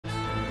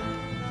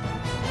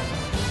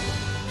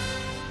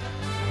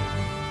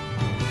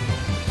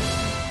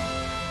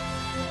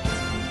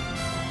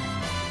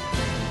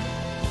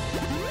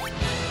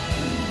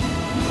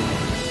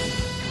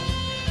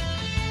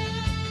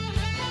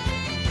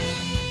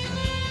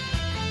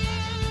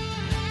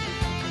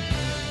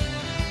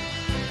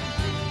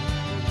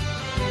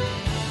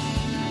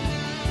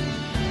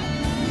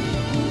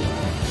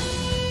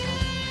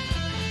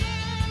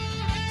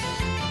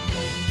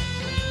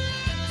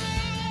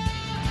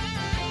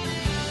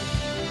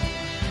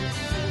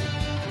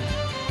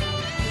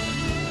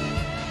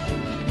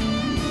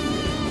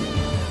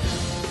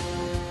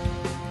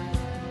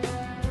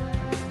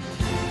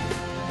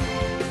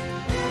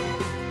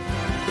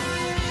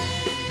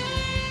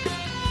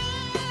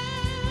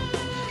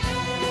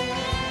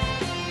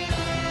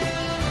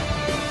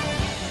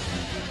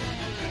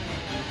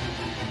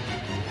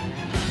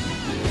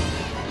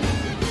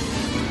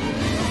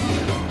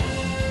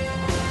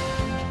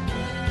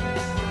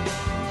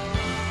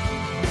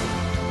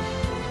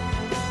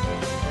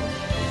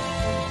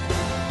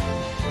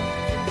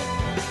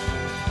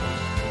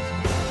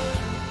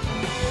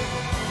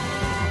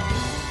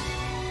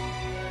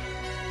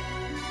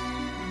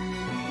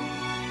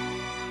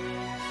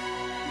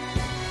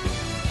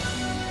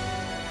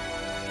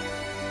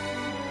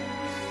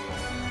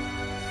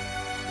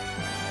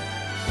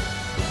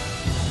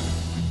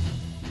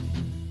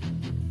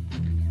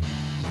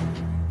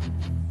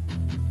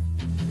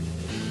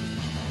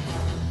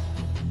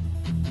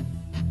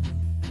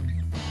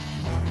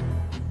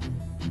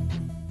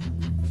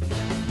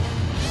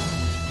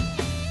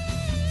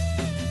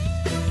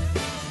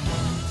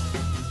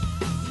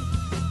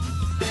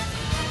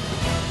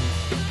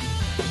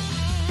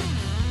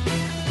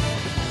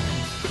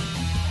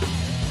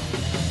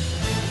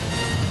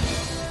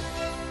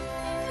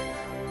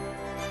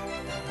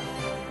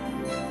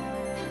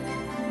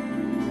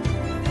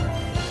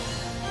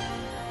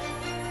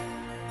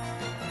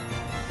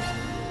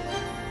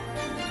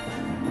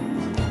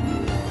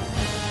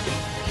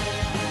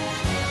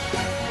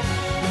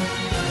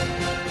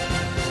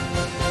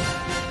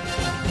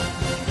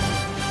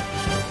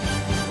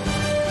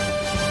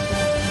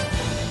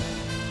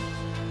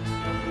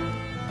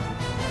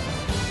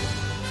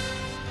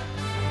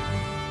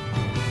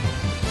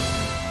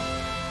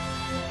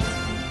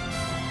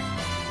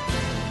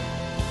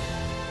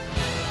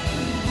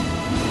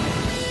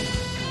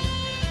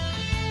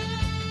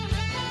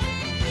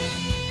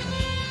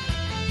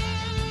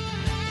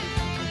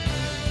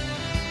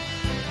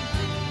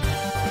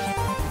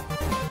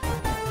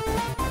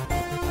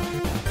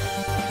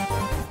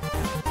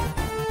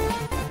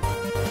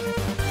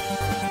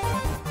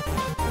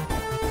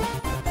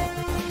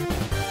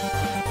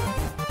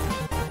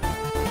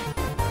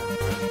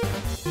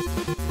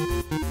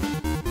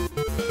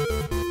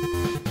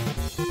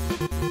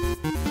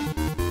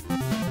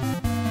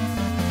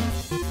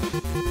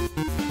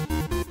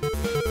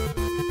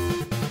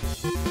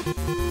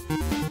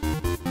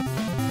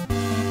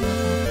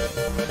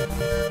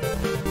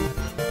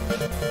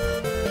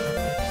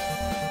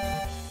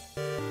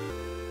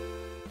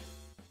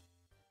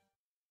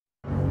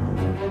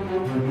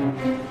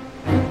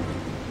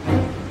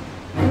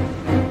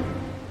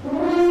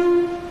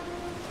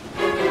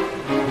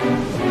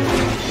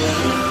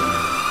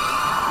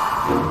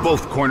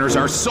Both corners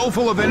are so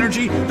full of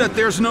energy that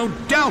there's no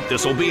doubt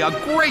this will be a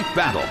great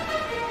battle.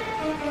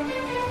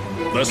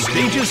 The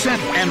stage is set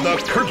and the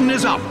curtain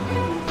is up.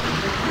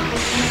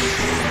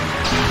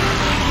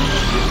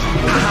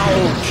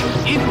 Ouch!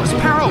 It was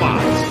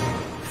paralyzed.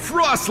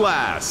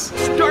 Frostlass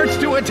starts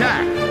to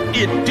attack.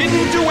 It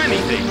didn't do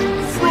anything.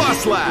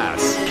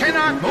 Frostlass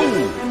cannot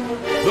move.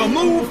 The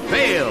move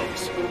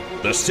fails.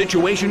 The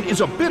situation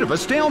is a bit of a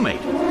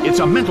stalemate. It's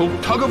a mental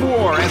tug of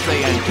war as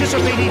they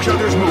anticipate each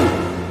other's move.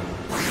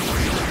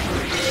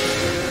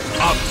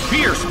 A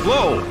fierce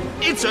blow.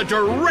 It's a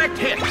direct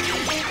hit.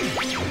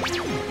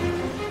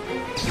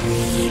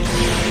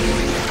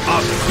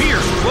 A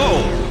fierce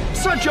blow.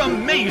 Such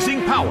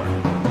amazing power.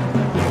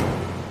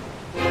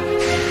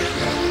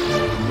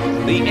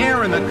 The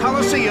air in the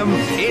Colosseum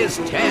is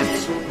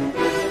tense.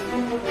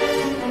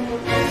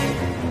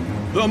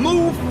 The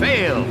move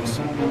fails.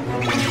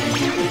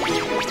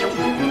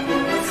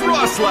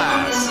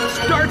 Frostlass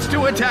starts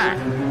to attack.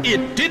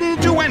 It didn't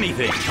do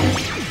anything.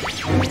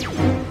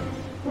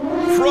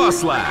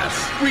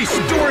 Frostlass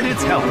restored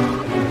its health.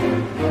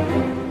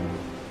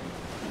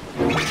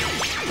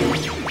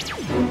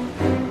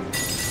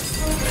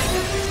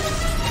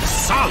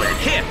 Solid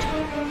hit.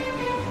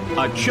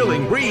 A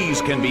chilling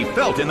breeze can be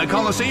felt in the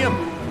Colosseum.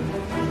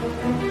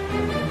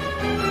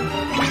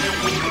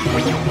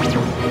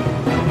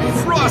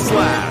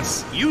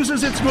 Frostlass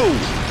uses its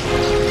move.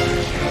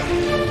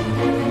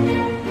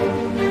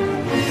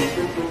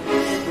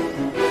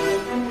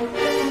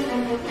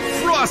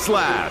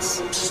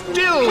 Frostlass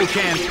still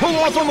can't pull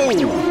off a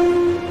move.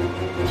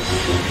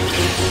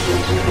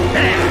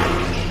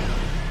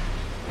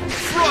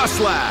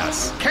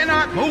 Frostlass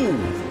cannot move.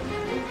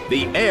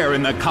 The air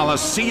in the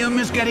Colosseum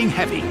is getting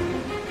heavy.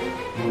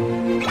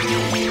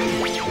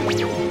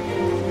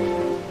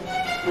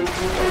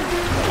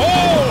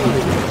 Oh!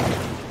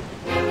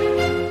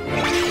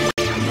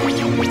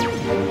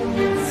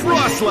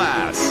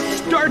 Frostlass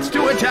starts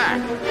to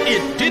attack.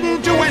 It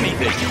didn't do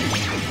anything.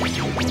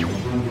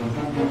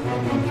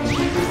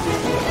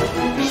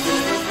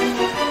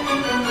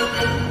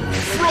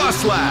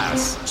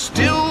 Frostlass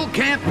still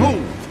can't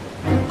move.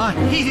 A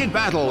heated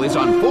battle is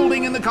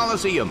unfolding in the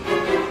Colosseum.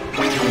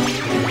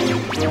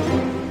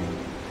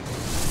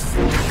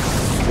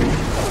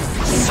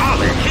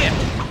 Solid hit.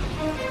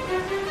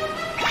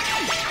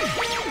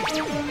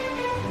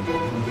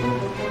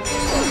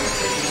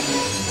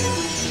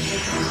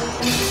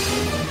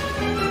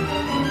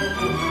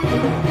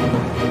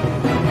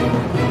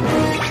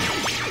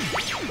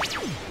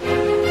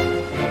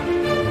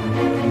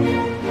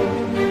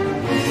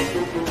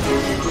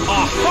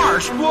 A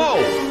harsh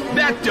blow.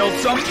 That dealt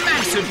some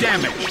massive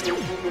damage.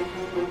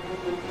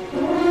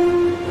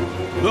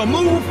 The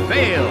move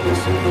fails.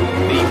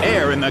 The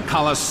air in the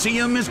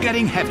Colosseum is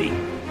getting heavy.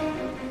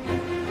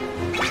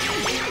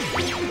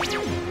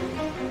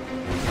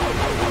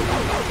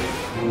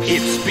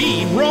 Its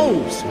speed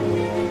rose.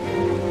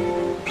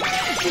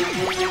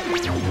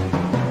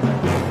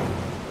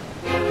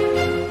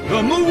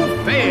 The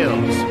move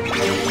fails.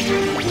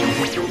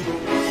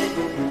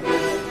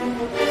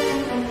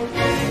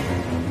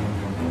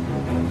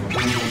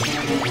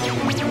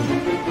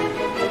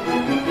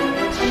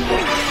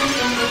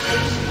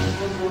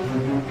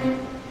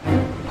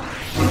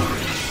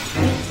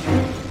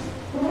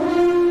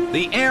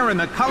 The air in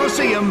the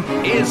Colosseum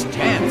is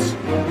tense.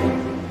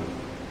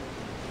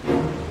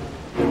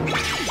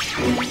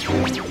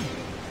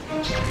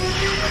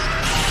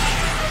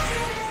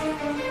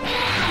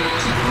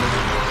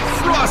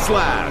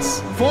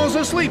 Frostlass falls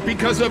asleep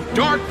because of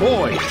Dark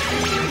Void.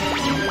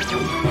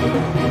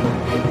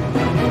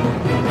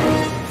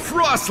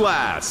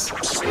 Frostlass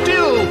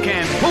still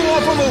can't pull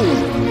off a move.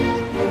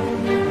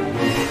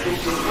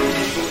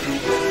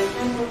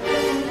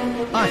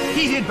 A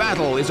heated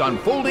battle is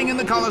unfolding in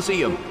the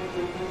Colosseum.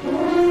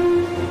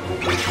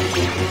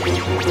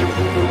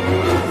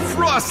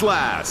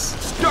 Frostlass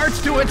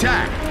starts to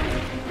attack.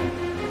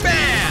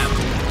 Bam!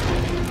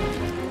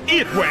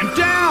 It went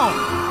down!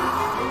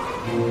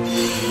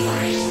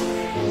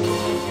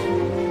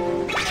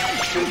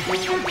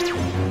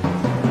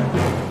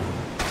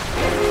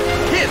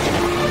 Hit!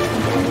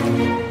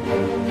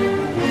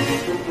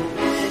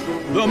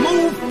 The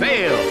move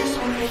fails.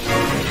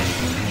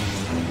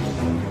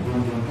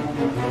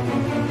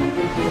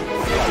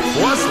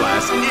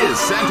 Frostlass is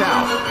sent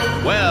out.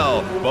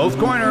 Well, both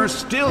corners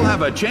still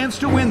have a chance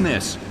to win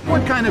this.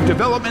 What kind of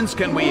developments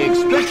can we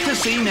expect to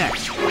see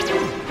next?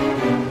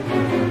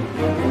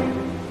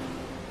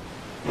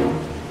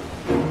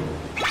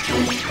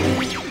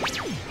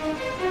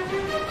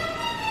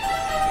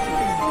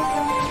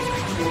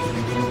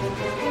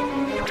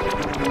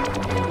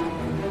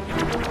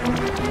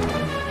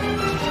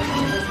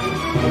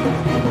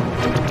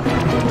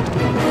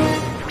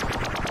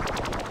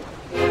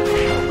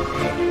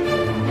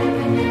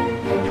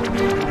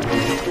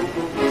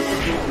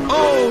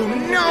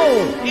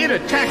 It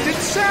attacked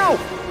itself!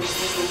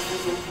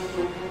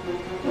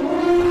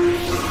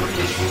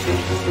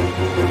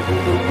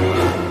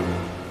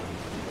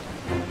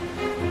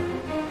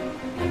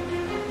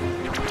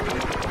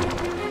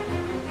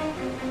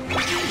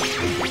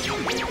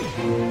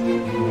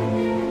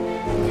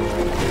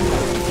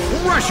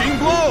 Rushing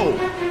blow!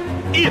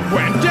 It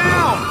went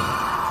down!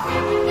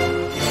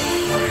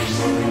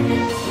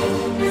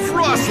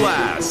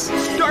 Frostlass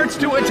starts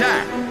to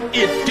attack.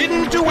 It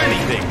didn't do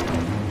anything.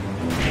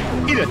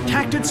 It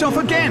attacked itself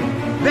again.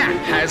 That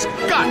has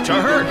got to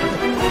hurt.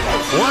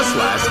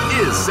 Frostlass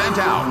is sent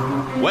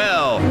out.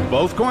 Well,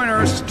 both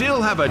corners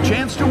still have a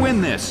chance to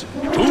win this.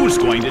 Who's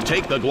going to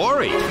take the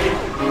glory?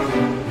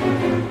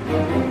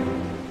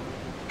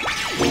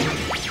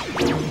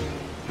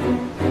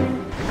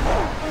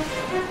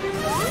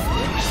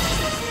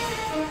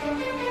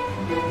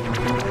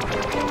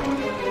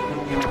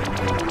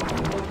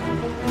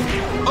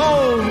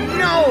 Oh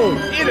no!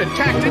 It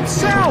attacked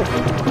itself!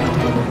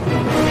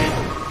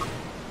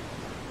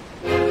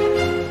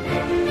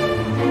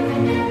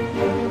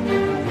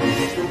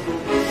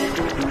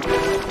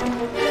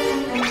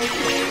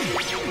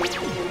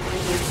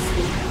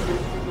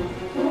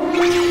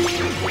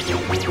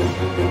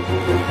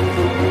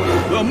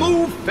 The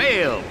move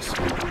fails.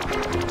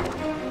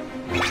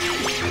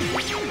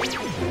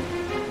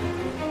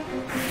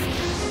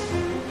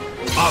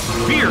 A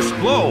fierce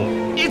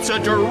blow. It's a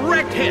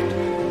direct hit.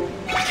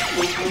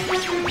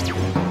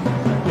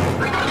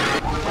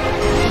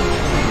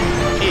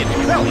 It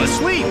fell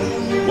asleep.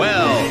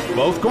 Well,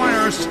 both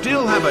corners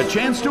still have a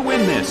chance to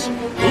win this.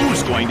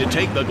 Who's going to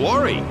take the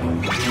glory?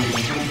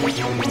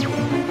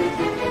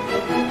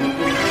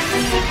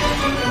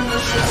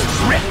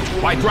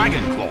 Ripped by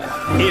Dragon Claw.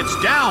 It's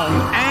down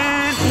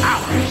and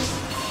out.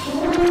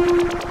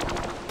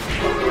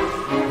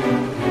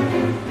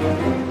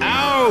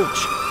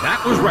 Ouch!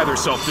 That was rather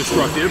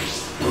self-destructive.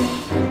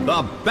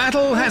 The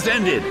battle has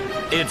ended.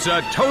 It's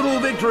a total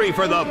victory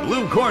for the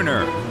blue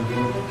corner.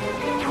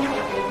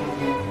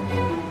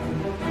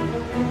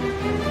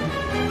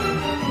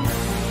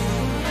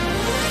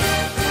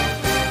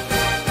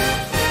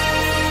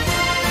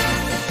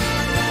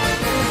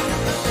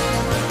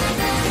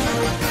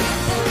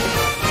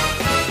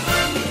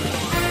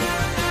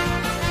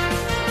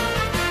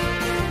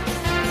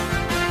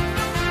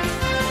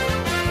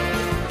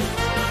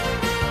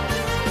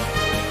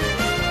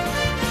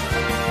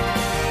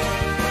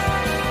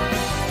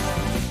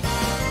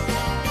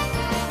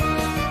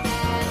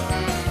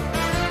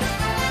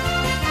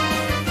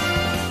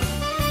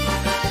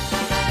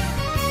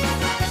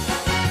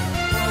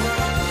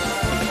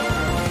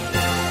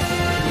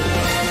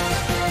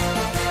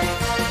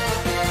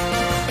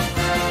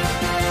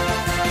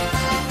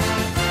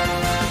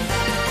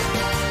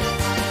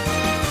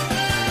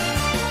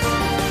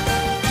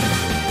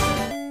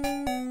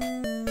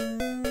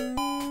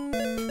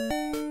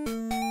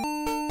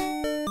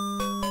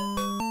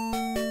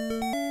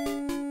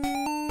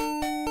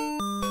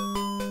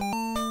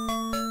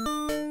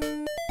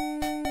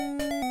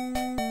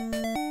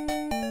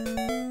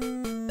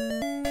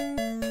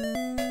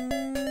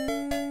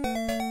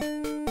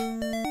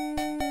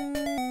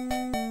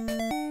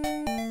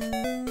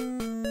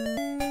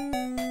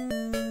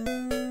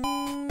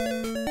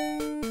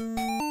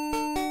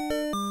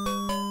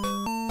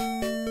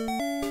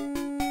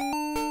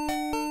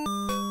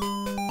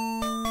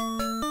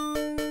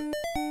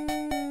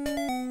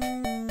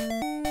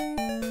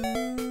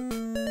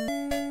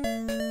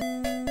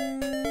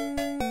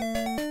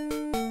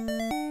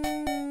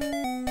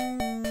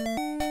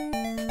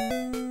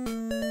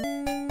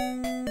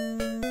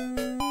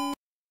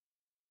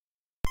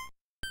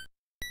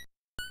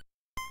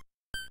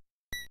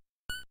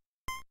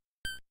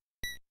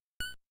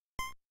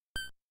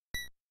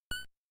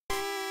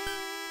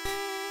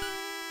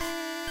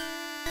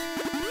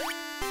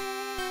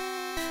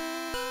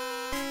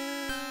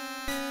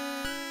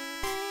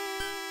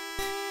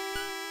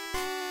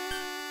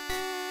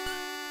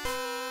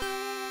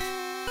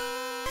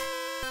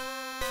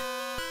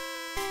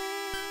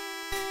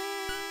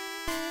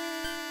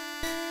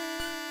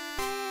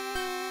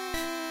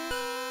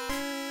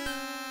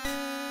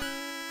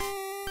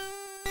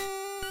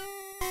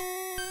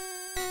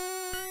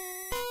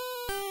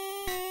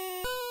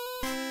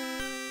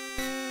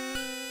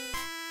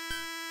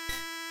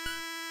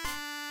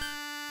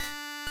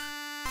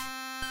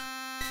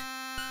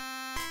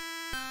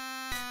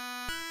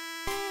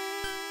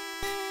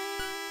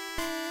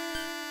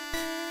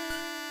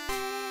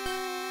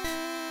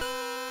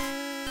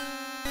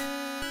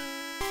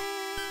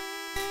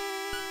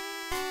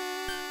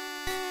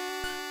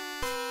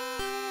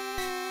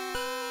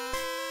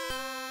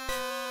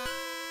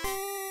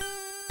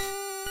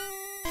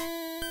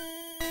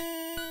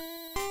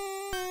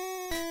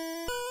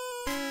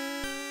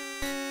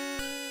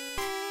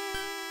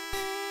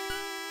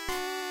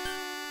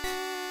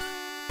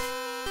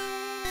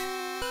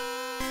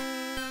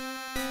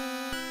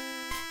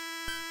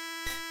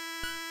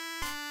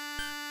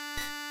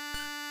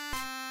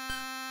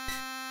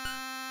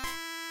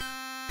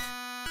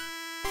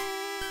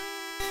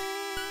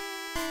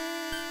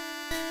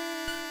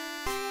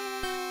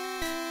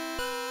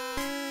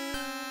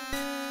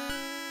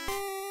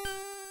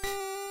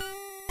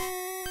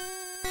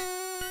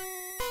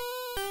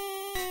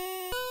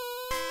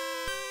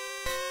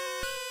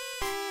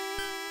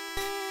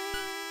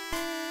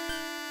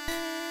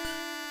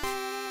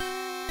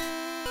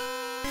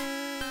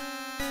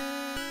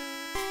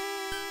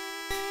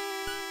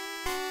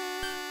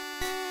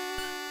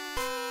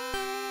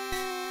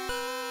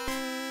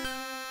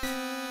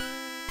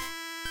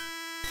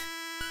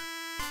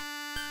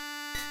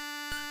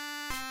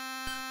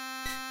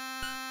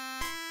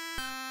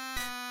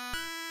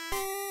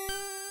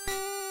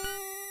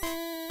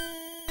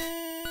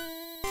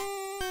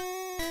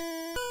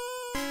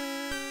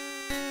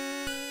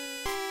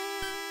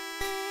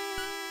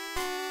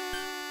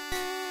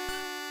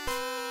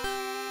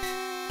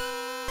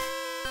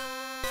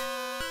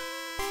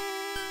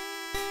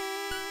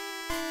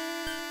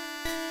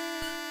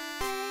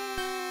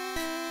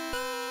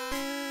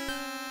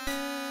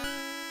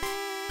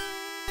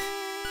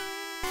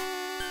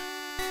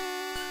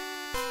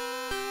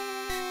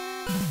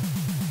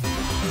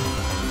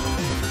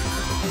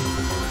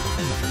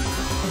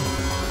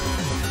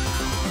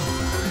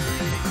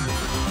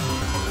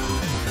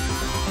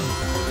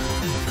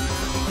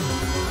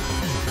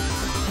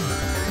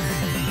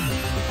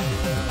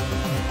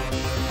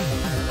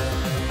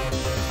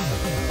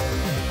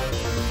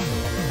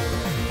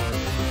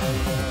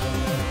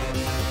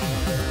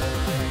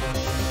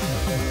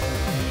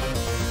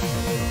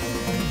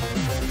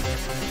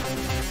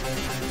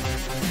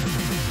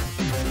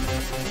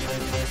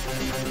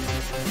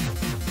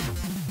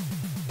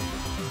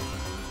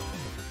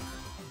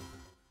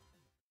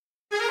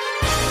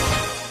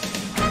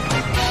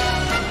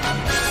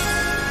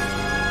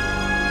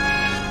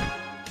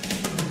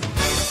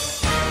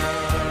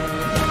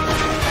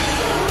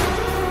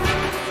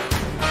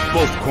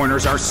 Both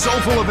corners are so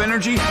full of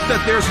energy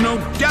that there's no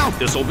doubt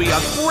this will be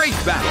a great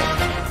battle.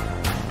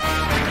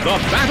 The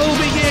battle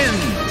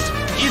begins!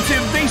 Its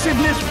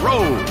evasiveness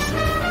rose.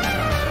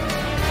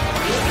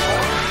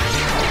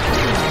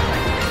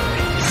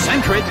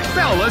 Sentret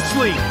fell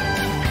asleep.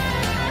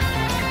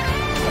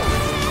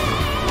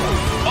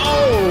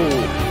 Oh!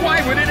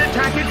 Why would it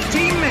attack its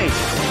teammate?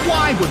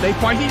 Why would they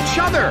fight each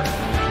other?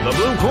 The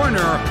blue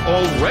corner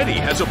already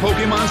has a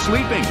Pokémon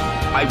sleeping.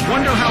 I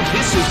wonder how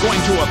this is going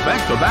to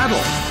affect the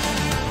battle.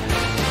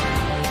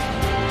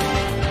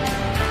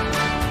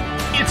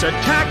 Its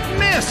attack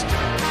missed.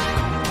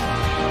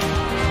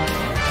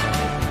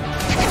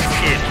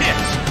 It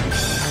hits.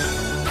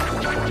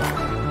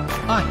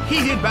 A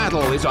heated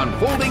battle is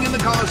unfolding in the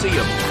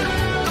Colosseum.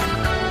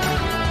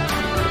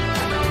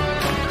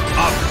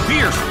 A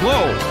fierce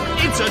blow.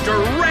 It's a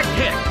direct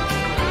hit.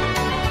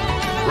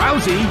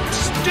 Drowzee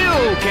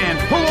still can't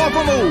pull off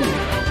a move.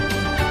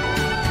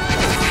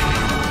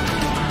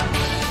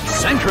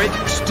 Sentret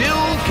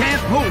still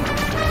can't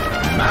move.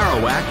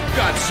 Marowak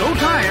got so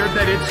tired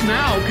that it's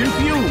now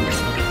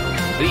confused.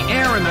 The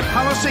air in the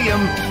Colosseum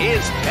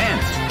is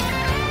tense.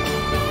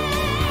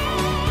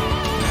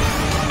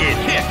 It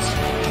hits.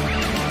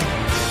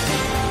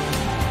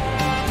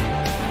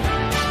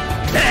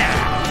 Bam!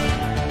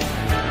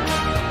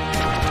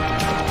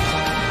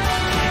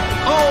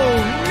 Oh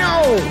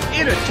no!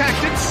 It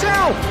attacked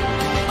itself!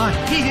 A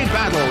heated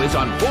battle is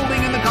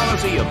unfolding in the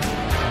Colosseum.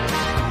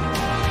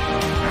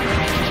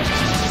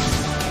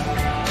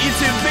 Its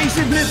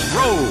evasiveness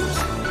rose.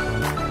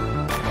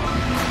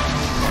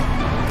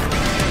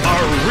 A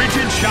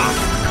rigid shot.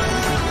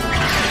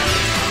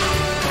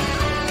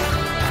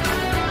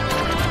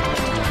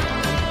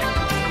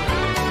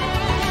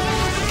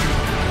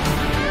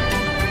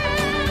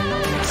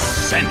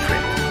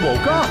 Sentret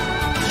woke up.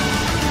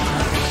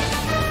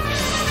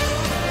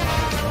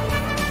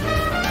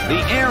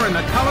 The air in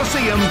the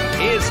Colosseum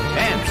is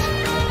tense.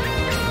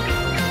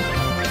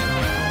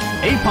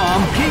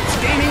 Aipom keeps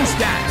gaining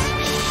stats.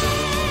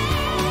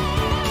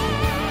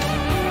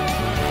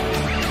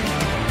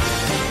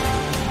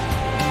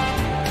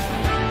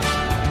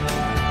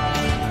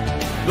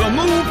 The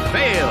move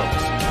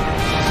fails.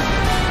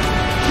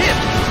 Hit.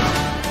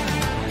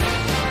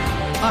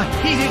 A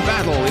heated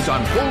battle is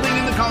unfolding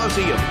in the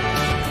Colosseum.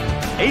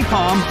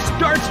 Aipom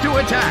starts to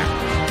attack.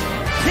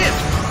 Hit.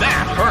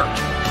 That hurt.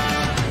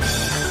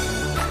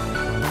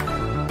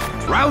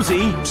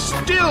 Drowzee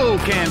still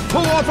can't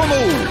pull off a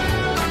move.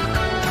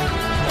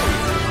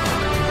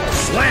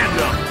 Slammed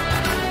him.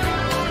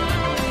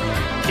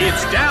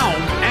 It's down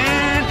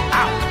and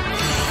out.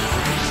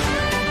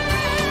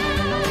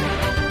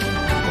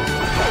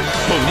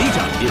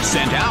 Ponyta is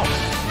sent out.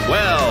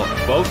 Well,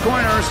 both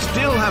corners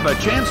still have a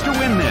chance to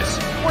win this.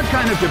 What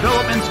kind of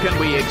developments can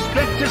we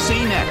expect to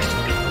see next?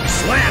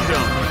 Slammed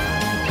him.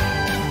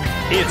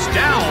 It's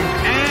down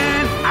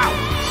and out.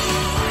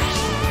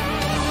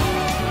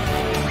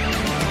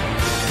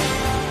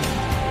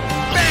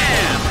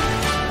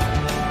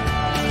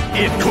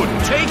 It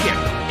couldn't take it.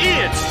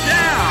 It's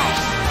down.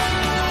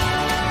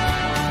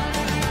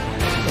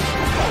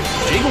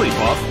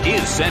 Jigglypuff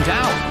is sent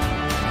out.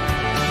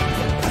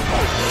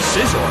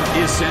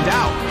 Scizor is sent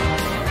out.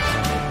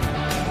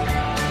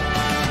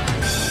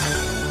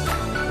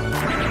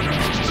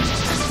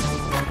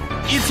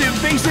 Its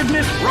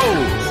evasiveness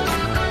rose.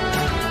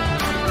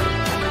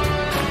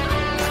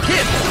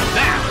 Hit.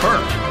 That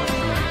hurt.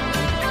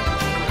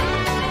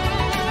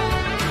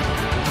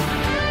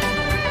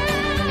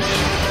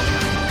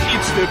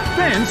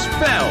 Defense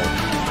fell.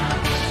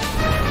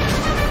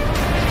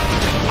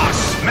 A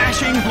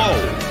smashing blow.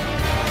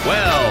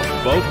 Well,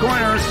 both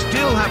corners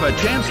still have a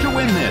chance to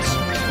win this.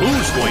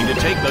 Who's going to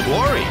take the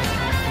glory?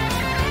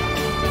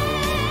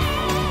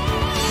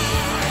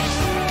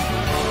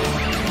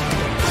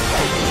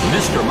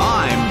 Mr.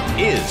 Mime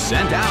is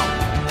sent out.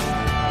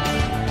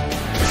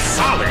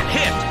 Solid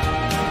hit.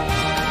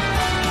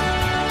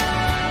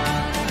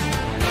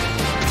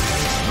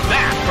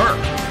 That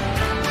hurt.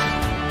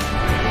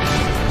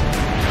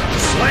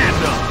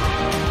 Slammed him.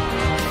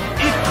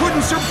 It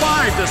couldn't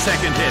survive the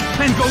second hit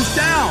and goes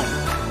down.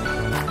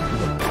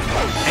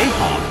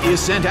 Aipom is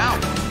sent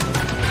out.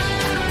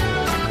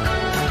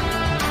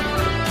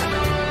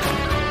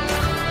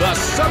 The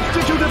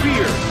substitute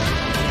appears.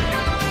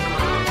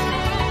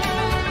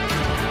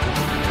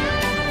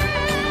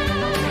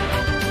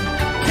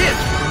 Hit.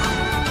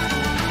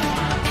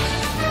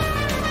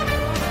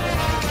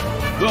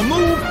 The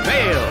move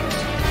fails.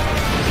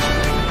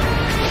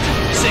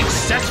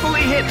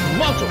 Successfully hit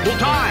multiple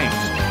times.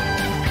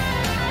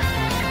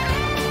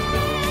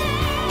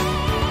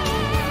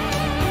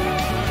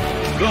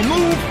 The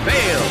move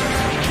failed.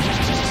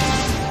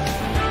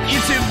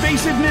 Its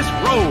evasiveness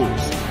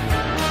rose.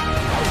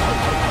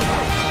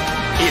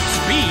 Its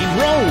speed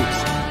rose.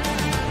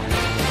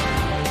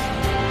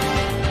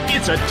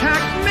 Its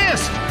attack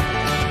missed.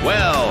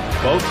 Well,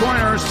 both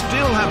corners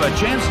still have a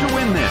chance to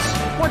win this.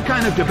 What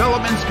kind of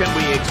developments can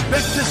we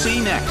expect to see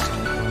next?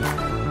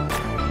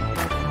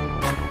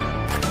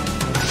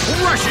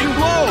 Rushing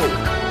blow.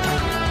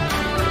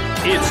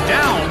 It's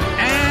down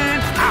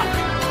and out.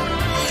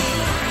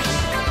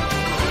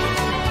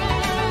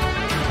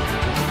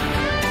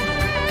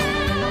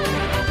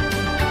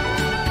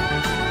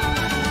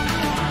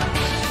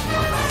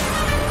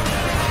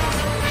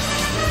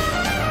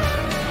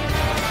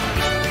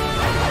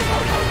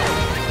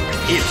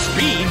 Its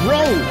speed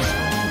rose.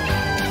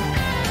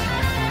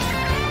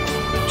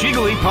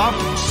 Jigglypuff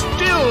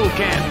still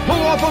can't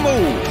pull off a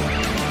move.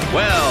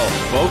 Well,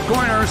 both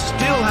corners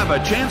still have a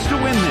chance to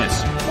win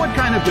this. What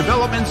kind of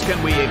developments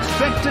can we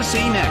expect to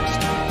see next?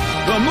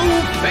 The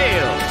move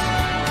fails.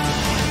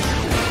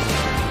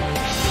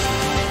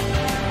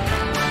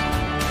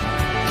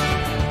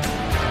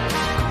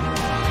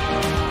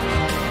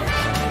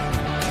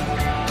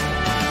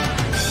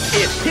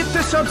 It hit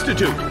the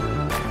substitute.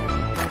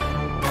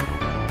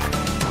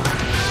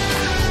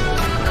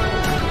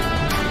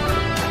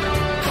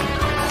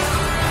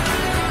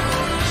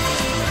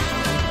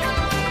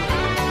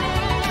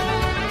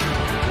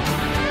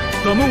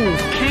 The move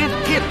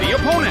can't hit the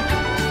opponent.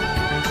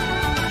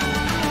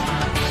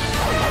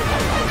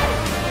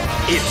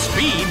 Its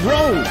speed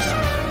rose.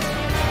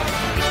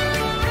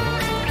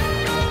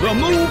 The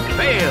move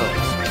fails.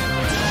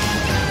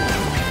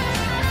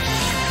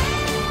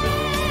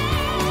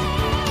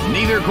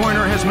 Neither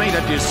corner has made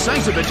a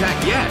decisive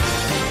attack yet.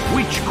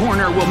 Which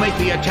corner will make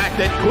the attack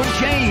that could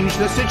change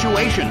the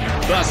situation?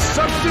 The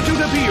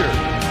substitute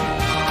appeared.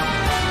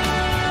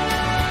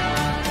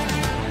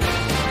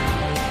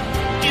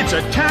 Its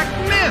attack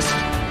missed!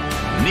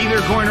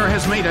 Neither corner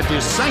has made a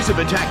decisive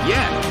attack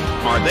yet.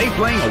 Are they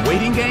playing a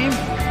waiting game?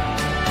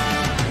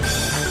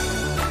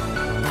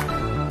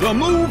 The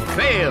move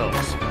fails.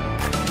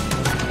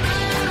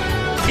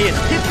 It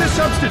hit the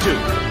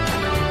substitute.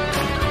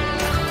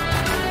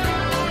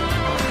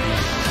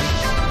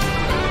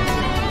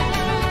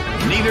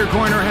 Neither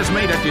corner has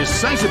made a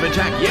decisive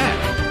attack yet.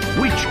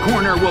 Which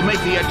corner will make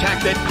the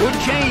attack that could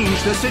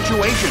change the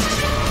situation?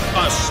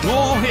 A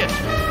small hit.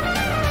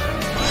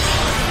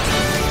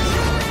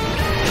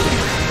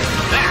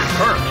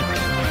 Hurt.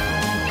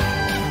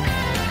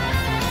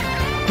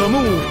 The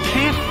move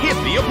can't hit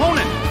the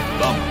opponent.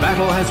 The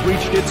battle has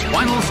reached its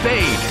final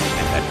stage,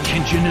 and the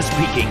tension is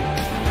peaking.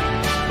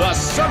 The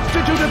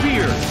substitute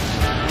appears.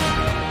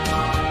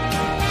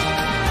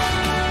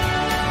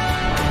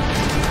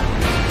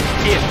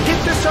 It hit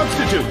the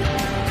substitute.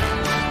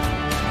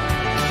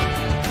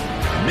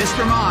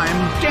 Mr.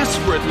 Mime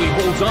desperately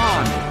holds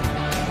on.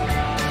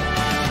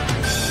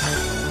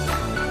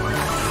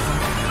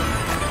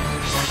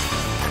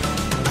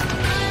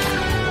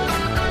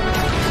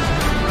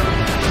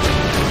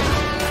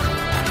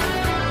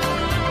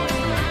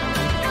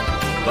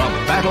 The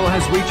battle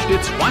has reached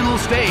its final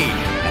stage,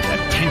 and the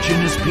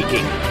tension is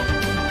peaking.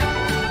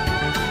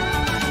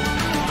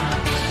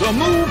 The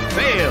move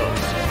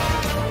fails.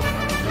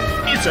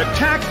 Its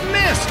attack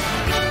missed.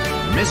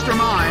 Mr.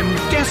 Mime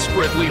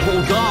desperately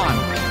holds on.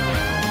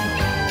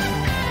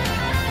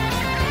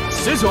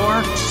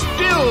 Scizor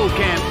still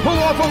can't pull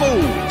off a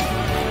move.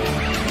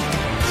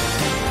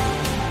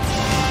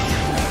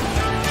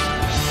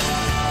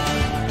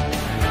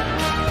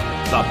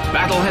 The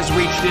battle has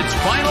reached its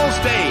final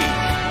stage.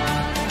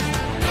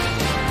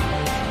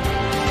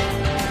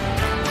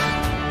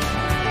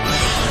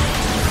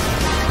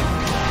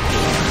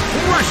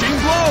 Rushing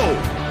blow!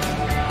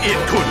 It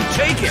couldn't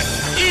take it!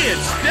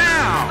 It's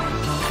down!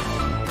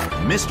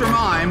 Mr.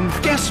 Mime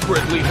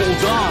desperately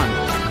holds on.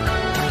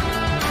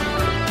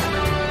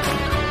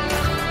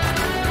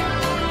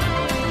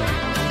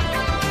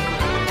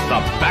 The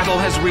battle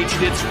has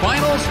reached its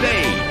final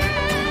stage.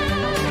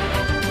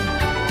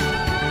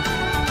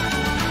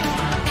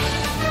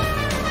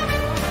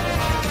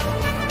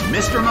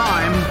 Mr.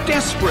 Mime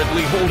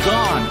desperately holds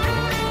on.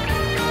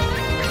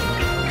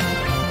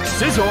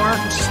 Scizor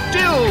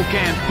still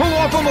can't pull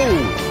off a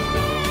move.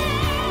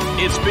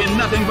 It's been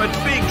nothing but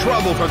big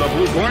trouble for the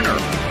blue corner.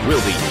 Will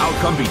the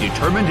outcome be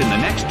determined in the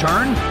next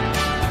turn?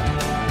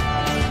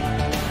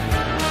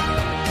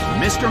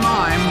 Mr.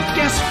 Mime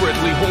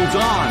desperately holds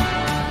on.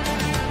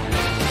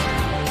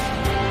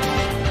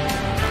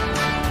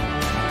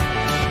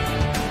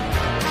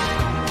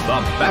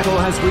 The battle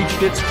has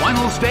reached its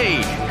final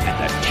stage, and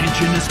the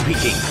tension is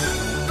peaking.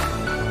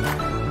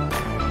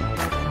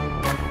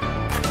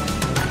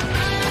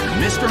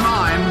 Mr.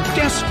 Mime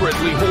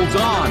desperately holds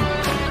on.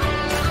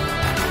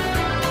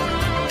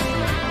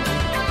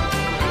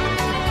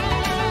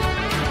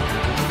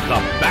 The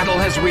battle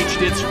has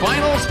reached its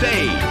final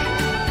stage.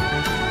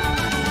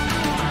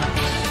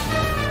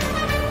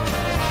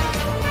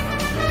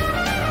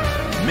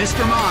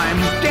 Mr.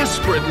 Mime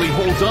desperately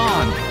holds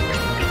on.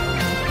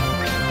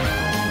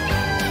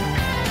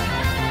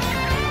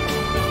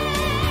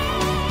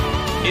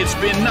 It's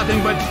been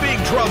nothing but big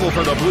trouble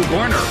for the blue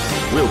corner.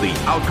 Will the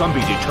outcome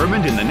be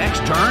determined in the next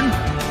turn?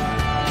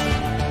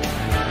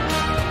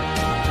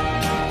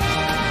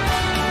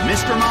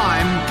 Mr.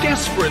 Mime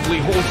desperately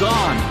holds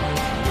on.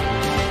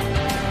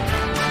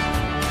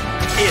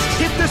 It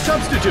hit the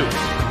substitute.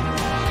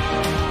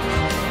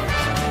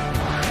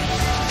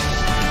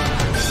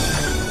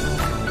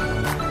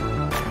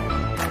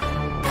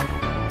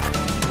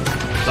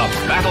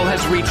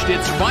 has reached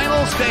its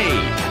final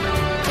stage.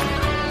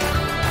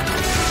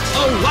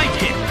 A light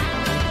hit.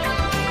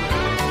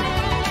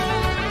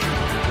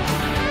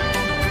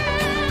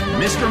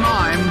 Mr.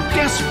 Mime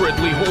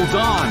desperately holds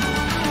on.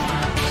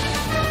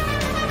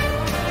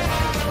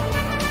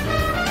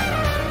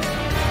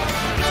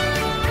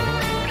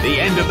 The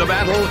end of the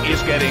battle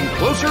is getting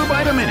closer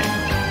by the minute.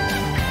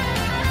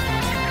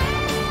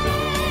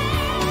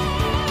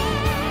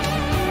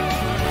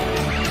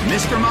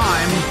 Mr.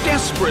 Mime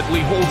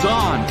desperately holds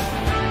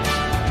on.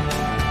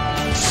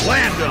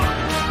 Slammed him.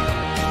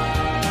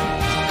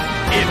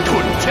 It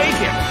couldn't take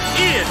him.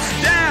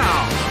 It's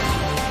down.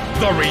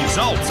 The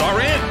results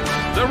are in.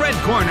 The red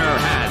corner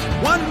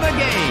has won the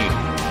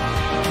game.